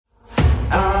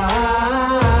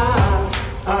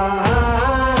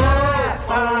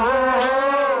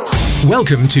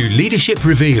Welcome to Leadership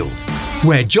Revealed,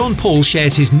 where John Paul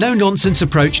shares his no-nonsense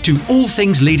approach to all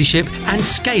things leadership and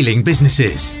scaling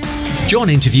businesses. John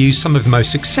interviews some of the most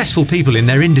successful people in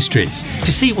their industries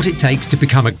to see what it takes to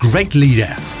become a great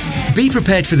leader. Be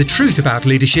prepared for the truth about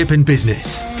leadership and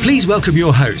business. Please welcome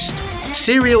your host,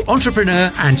 serial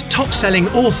entrepreneur and top-selling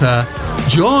author,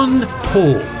 John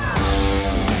Paul.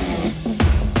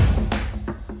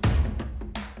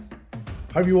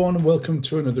 Hi everyone, and welcome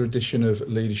to another edition of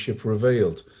Leadership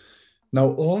Revealed. Now,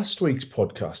 last week's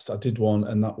podcast, I did one,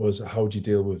 and that was how do you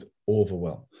deal with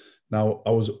overwhelm? Now,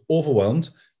 I was overwhelmed,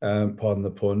 pardon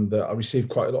the pun, that I received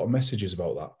quite a lot of messages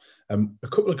about that. A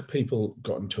couple of people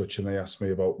got in touch and they asked me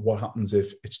about what happens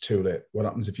if it's too late? What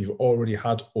happens if you've already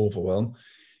had overwhelm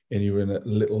and you're in a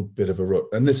little bit of a rut?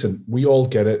 And listen, we all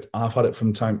get it. I've had it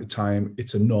from time to time.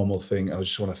 It's a normal thing. I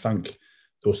just want to thank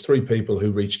those three people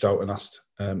who reached out and asked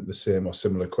the same or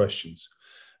similar questions.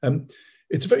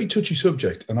 It's a very touchy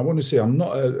subject, and I want to say I'm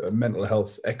not a mental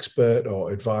health expert or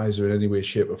advisor in any way,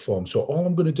 shape or form. So all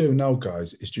I'm going to do now,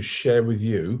 guys, is just share with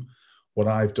you what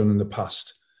I've done in the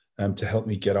past to help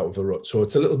me get out of a rut. So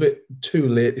it's a little bit too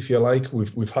late, if you like.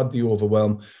 We've had the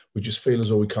overwhelm. We just feel as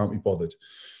though we can't be bothered.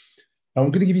 Now, I'm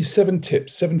going to give you 7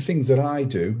 tips, 7 things that I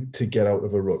do to get out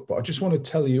of a rut. But I just want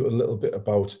to tell you a little bit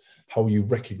about how you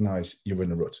recognize you're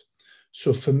in a rut.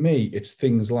 So for me, it's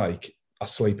things like I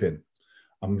sleep in.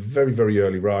 I'm a very, very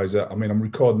early riser. I mean, I'm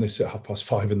recording this at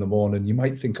 5:30 in the morning. You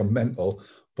might think I'm mental,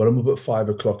 but I'm up at 5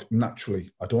 o'clock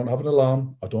naturally. I don't have an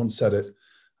alarm. I don't set it.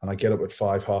 And I get up at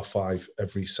 5, half 5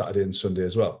 every Saturday and Sunday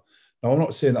as well. Now, I'm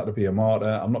not saying that to be a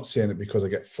martyr. I'm not saying it because I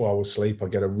get 4 hours sleep. I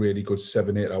get a really good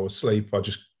 7, 8 hours sleep. I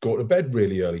just go to bed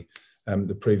really early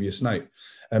the previous night.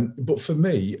 But for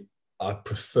me, I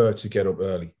prefer to get up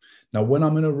early. Now, when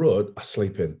I'm in a rut, I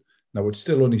sleep in. Now, it's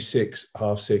still only 6,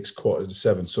 half 6,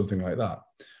 6:45, something like that.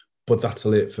 But that's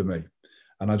late for me.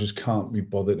 And I just can't be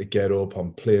bothered to get up.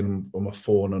 I'm playing on my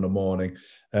phone in the morning.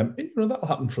 And, that'll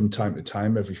happen from time to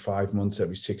time, every 5 months,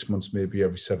 every 6 months, maybe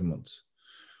every 7 months.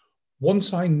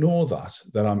 Once I know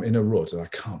that I'm in a rut and I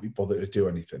can't be bothered to do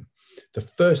anything, the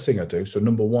first thing I do, so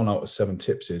number 1 out of 7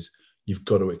 tips is you've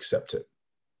got to accept it.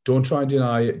 Don't try and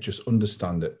deny it, just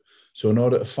understand it. So in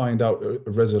order to find out a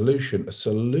resolution, a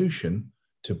solution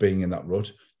to being in that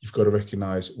rut, you've got to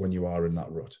recognize when you are in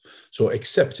that rut. So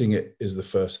accepting it is the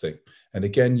first thing. And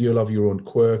again, you'll have your own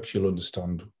quirks. You'll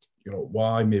understand,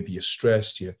 why. Maybe you're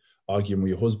stressed, you're arguing with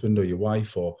your husband or your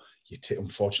wife, or you're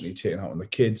unfortunately taking out on the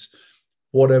kids.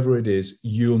 Whatever it is,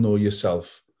 you'll know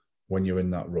yourself when you're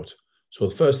in that rut. So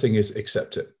the first thing is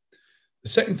accept it. The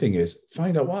second thing is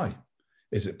find out why.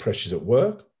 Is it pressures at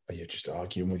work? Are you just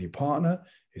arguing with your partner?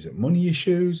 Is it money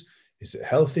issues? Is it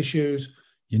health issues?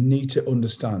 You need to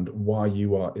understand why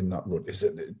you are in that rut. Is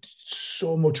it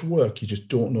so much work you just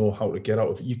don't know how to get out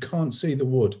of it? You can't see the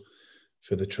wood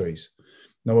for the trees.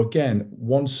 Now, again,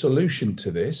 one solution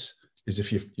to this is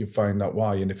if you find out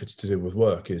why, and if it's to do with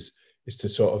work, is to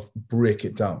sort of break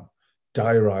it down.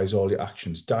 Diarize all your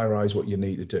actions. Diarize what you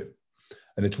need to do.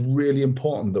 And it's really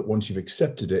important that once you've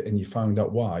accepted it and you found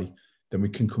out why, then we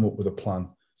can come up with a plan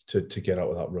to get out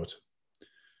of that rut.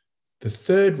 The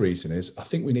third reason is I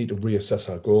think we need to reassess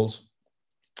our goals.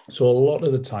 So a lot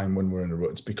of the time when we're in a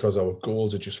rut, it's because our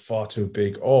goals are just far too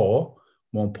big, or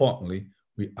more importantly,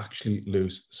 we actually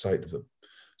lose sight of them.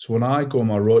 So when I go on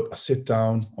my rut, I sit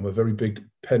down. I'm a very big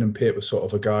pen and paper sort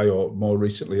of a guy, or more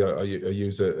recently, I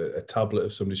use a tablet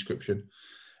of some description,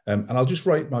 and I'll just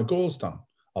write my goals down.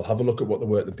 I'll have a look at what they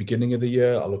were at the beginning of the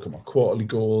year. I'll look at my quarterly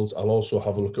goals. I'll also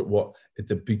have a look at what at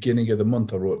the beginning of the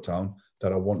month I wrote down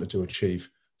that I wanted to achieve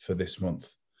for this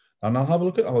month. And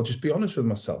I'll just be honest with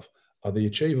myself. Are they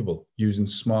achievable? Using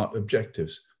SMART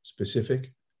objectives: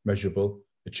 specific, measurable,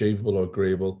 achievable or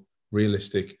agreeable,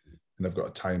 realistic, and I've got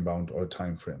a time bound or a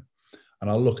time frame.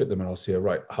 And I'll look at them and I'll say,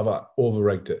 right, have I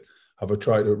over-egged it? Have I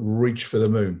tried to reach for the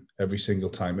moon every single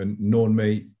time? And knowing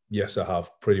me, yes, I have,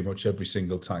 pretty much every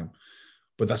single time.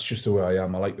 But that's just the way I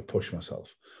am. I like to push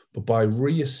myself. But by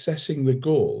reassessing the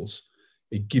goals,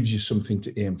 it gives you something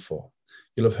to aim for.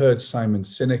 You'll have heard Simon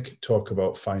Sinek talk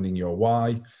about finding your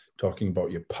why, talking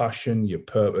about your passion, your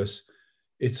purpose.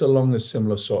 It's along a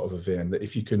similar sort of a vein that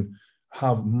if you can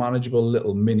have manageable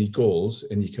little mini goals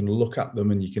and you can look at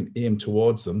them and you can aim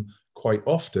towards them quite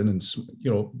often, and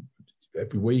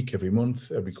every week, every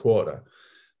month, every quarter,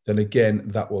 then again,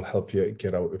 that will help you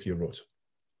get out of your rut.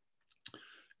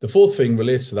 The fourth thing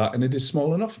relates to that, and it is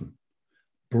small and often.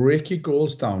 Break your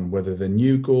goals down, whether they're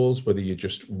new goals, whether you're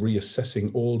just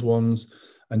reassessing old ones,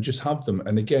 and just have them.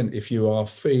 And again, if you are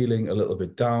feeling a little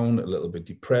bit down, a little bit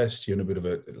depressed, you're in a bit of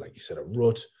a, like you said, a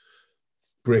rut,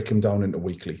 break them down into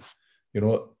weekly.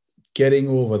 getting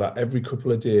over that every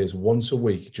couple of days, once a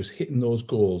week, just hitting those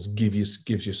goals gives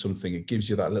you something. It gives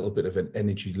you that little bit of an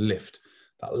energy lift,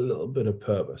 that little bit of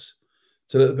purpose.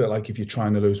 It's a little bit like if you're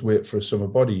trying to lose weight for a summer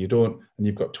body, and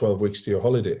you've got 12 weeks to your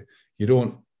holiday, you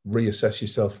don't reassess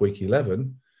yourself week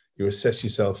 11. You assess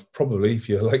yourself probably, if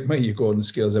you're like me, you go on the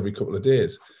scales every couple of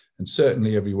days, and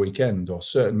certainly every weekend, or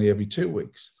certainly every 2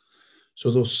 weeks.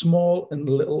 So those small and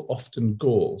little often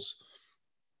goals,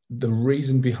 the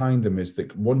reason behind them is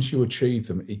that once you achieve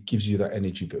them, it gives you that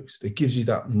energy boost. It gives you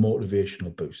that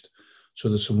motivational boost. So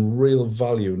there's some real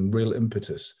value and real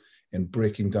impetus in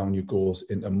breaking down your goals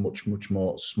into much, much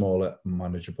more smaller,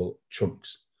 manageable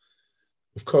chunks.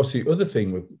 Of course, the other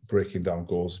thing with breaking down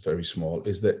goals very small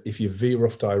is that if you veer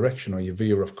off direction or you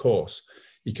veer off course,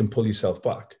 you can pull yourself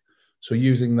back. So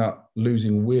using that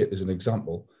losing weight as an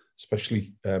example,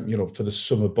 especially for the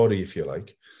summer body, if you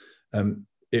like,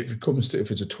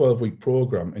 if it's a 12-week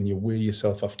program and you weigh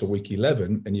yourself after week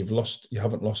 11 and you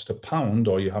haven't lost a pound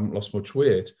or you haven't lost much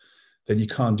weight, then you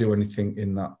can't do anything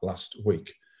in that last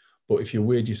week. But if you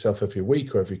weighed yourself every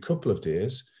week or every couple of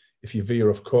days, if you veer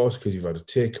off course because you've had a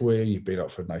takeaway, you've been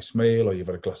out for a nice meal, or you've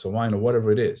had a glass of wine, or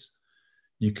whatever it is,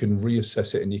 you can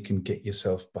reassess it and you can get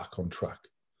yourself back on track.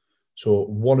 So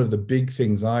one of the big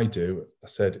things I do,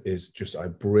 is I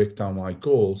break down my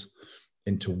goals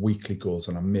into weekly goals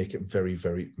and I make it very,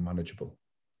 very manageable.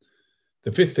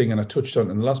 The fifth thing, and I touched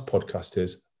on in the last podcast,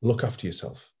 is look after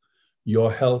yourself.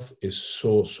 Your health is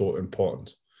so, so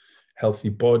important. Healthy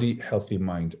body, healthy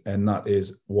mind. And that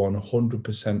is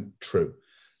 100% true.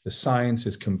 The science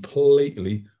is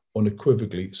completely,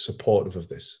 unequivocally supportive of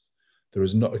this.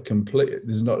 There's not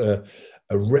a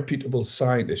reputable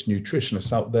scientist,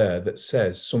 nutritionist out there that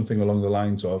says something along the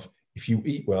lines of, if you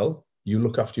eat well, you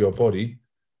look after your body,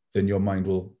 then your mind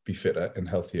will be fitter and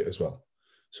healthier as well.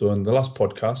 So in the last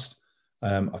podcast,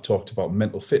 I talked about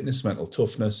mental fitness, mental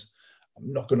toughness.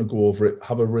 I'm not going to go over it.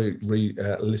 Have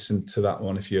a listen to that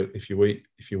one if you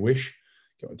wish.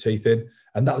 Get my teeth in,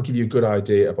 and that'll give you a good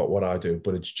idea about what I do.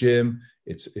 But it's gym,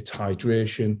 it's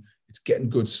hydration, it's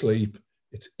getting good sleep,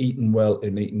 it's eating well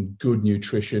and eating good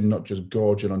nutrition, not just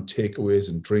gorging on takeaways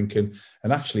and drinking.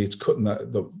 And actually, it's cutting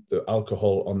the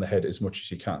alcohol on the head as much as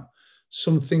you can.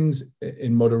 Some things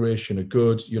in moderation are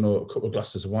good, a couple of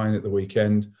glasses of wine at the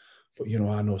weekend. But,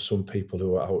 I know some people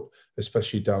who are out,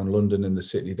 especially down London in the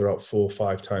city, they're out 4 or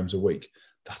 5 times a week.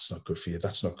 That's not good for you.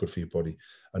 That's not good for your body.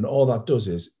 And all that does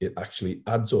is it actually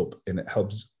adds up and it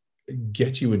helps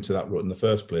get you into that rut in the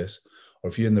first place. Or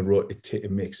if you're in the rut,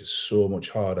 it makes it so much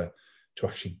harder to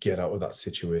actually get out of that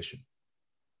situation.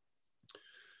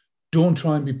 Don't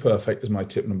try and be perfect is my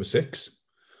tip number 6.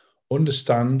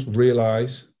 Understand,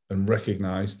 realize, and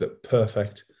recognize that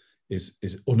perfect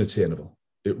is unattainable.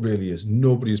 It really is.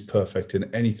 Nobody is perfect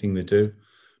in anything they do.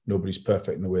 Nobody's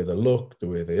perfect in the way they look, the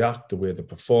way they act, the way they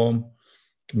perform,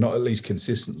 not at least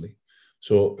consistently.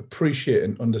 So appreciate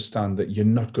and understand that you're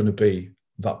not going to be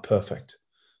that perfect.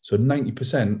 So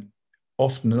 90%,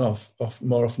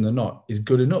 more often than not, is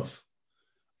good enough.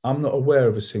 I'm not aware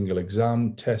of a single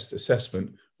exam, test,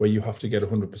 assessment where you have to get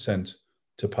 100%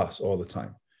 to pass all the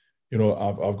time.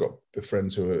 I've got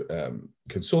friends who are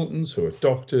consultants, who are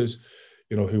doctors,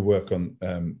 who work on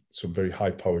some very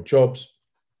high-powered jobs,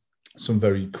 some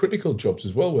very critical jobs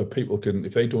as well, where people can,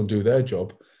 if they don't do their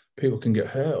job, people can get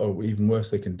hurt, or even worse,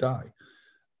 they can die.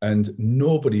 And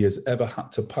nobody has ever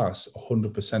had to pass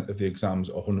 100% of the exams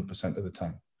 100% of the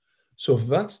time. So if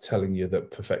that's telling you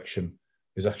that perfection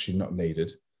is actually not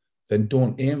needed, then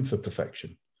don't aim for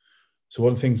perfection. So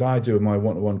one of the things I do in my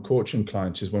one-to-one coaching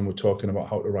clients is when we're talking about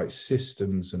how to write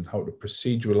systems and how to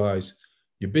proceduralize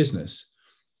your business,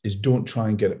 is don't try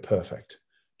and get it perfect.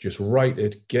 Just write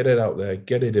it, get it out there,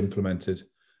 get it implemented,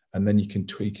 and then you can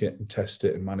tweak it and test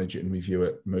it and manage it and review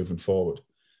it moving forward.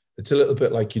 It's a little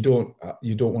bit like you don't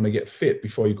want to get fit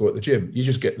before you go to the gym. You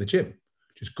just get to the gym.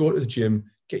 Just go to the gym,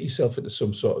 get yourself into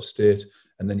some sort of state,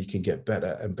 and then you can get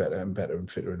better and better and better and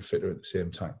fitter at the same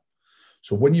time.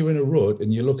 So when you're in a rut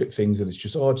and you look at things and it's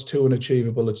just, it's too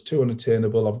unachievable, it's too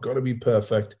unattainable, I've got to be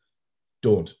perfect.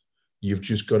 Don't. You've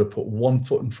just got to put one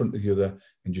foot in front of the other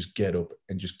and just get up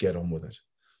and just get on with it.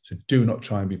 So do not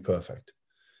try and be perfect.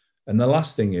 And the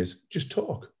last thing is just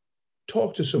talk.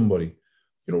 Talk to somebody.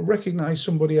 Recognize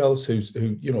somebody else who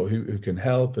can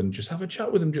help, and just have a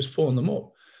chat with them, just phone them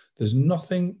up. There's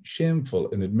nothing shameful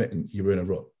in admitting you're in a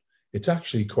rut. It's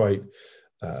actually quite,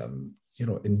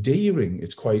 endearing.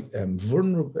 It's quite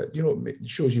vulnerable. It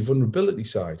shows your vulnerability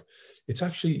side. It's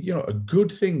actually, a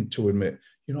good thing to admit,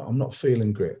 I'm not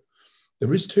feeling great.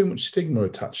 There is too much stigma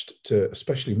attached to,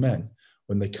 especially men,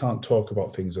 when they can't talk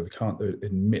about things or they can't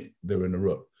admit they're in a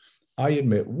rut. I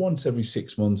admit once every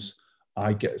 6 months,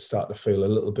 I start to feel a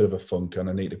little bit of a funk and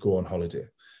I need to go on holiday.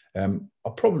 I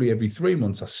probably every 3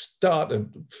 months I start to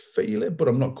feel it, but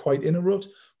I'm not quite in a rut.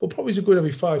 But probably a good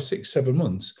every 5, 6, 7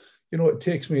 months. It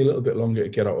takes me a little bit longer to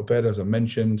get out of bed, as I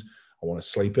mentioned. I want to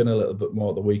sleep in a little bit more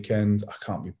at the weekend. I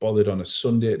can't be bothered on a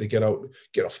Sunday to get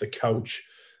off the couch.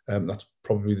 That's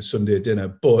probably the Sunday dinner.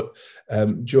 But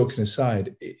joking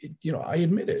aside, I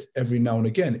admit it every now and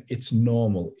again. It's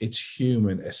normal. It's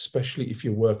human, especially if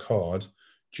you work hard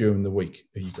during the week.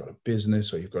 Or you've got a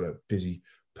business, or you've got a busy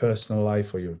personal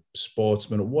life, or you're a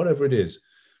sportsman, or whatever it is.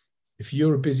 If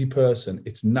you're a busy person,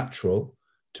 it's natural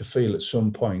to feel at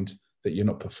some point that you're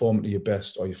not performing to your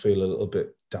best, or you feel a little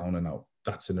bit down and out.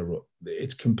 That's in a rut.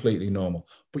 It's completely normal,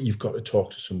 but you've got to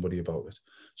talk to somebody about it.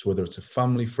 So whether it's a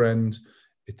family friend,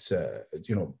 it's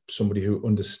somebody who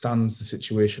understands the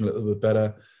situation a little bit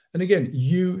better. And again,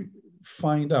 you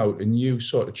find out and you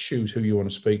sort of choose who you want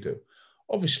to speak to.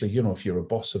 Obviously, if you're a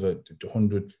boss of a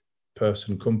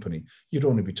 100-person company, you'd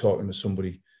only be talking to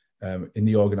somebody in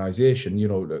the organization,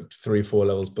 3 or 4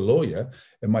 levels below you.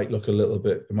 It might look a little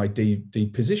bit, it might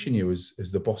deposition you as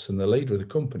the boss and the leader of the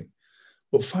company.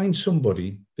 But find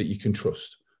somebody that you can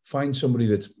trust. Find somebody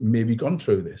that's maybe gone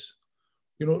through this.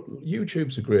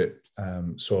 YouTube's a great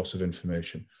source of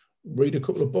information. Read a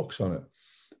couple of books on it,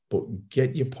 but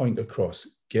get your point across.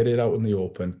 Get it out in the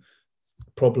open.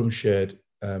 Problem shared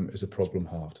is a problem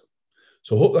halved.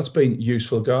 So I hope that's been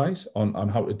useful, guys, on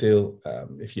how to deal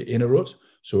if you're in a rut.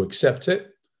 So accept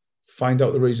it, find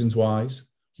out the reasons why,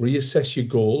 reassess your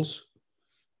goals,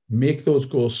 make those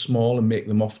goals small and make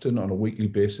them often on a weekly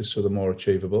basis so they're more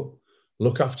achievable.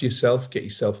 Look after yourself, get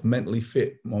yourself mentally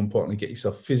fit. More importantly, get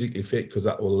yourself physically fit, because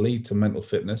that will lead to mental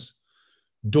fitness.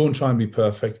 Don't try and be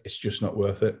perfect. It's just not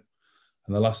worth it.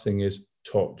 And the last thing is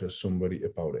talk to somebody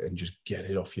about it and just get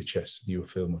it off your chest and you'll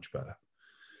feel much better.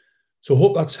 So I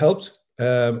hope that's helped.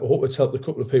 I hope it's helped a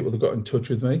couple of people that got in touch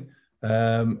with me.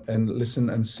 And listen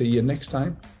and see you next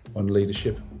time on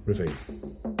Leadership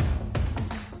Revealed.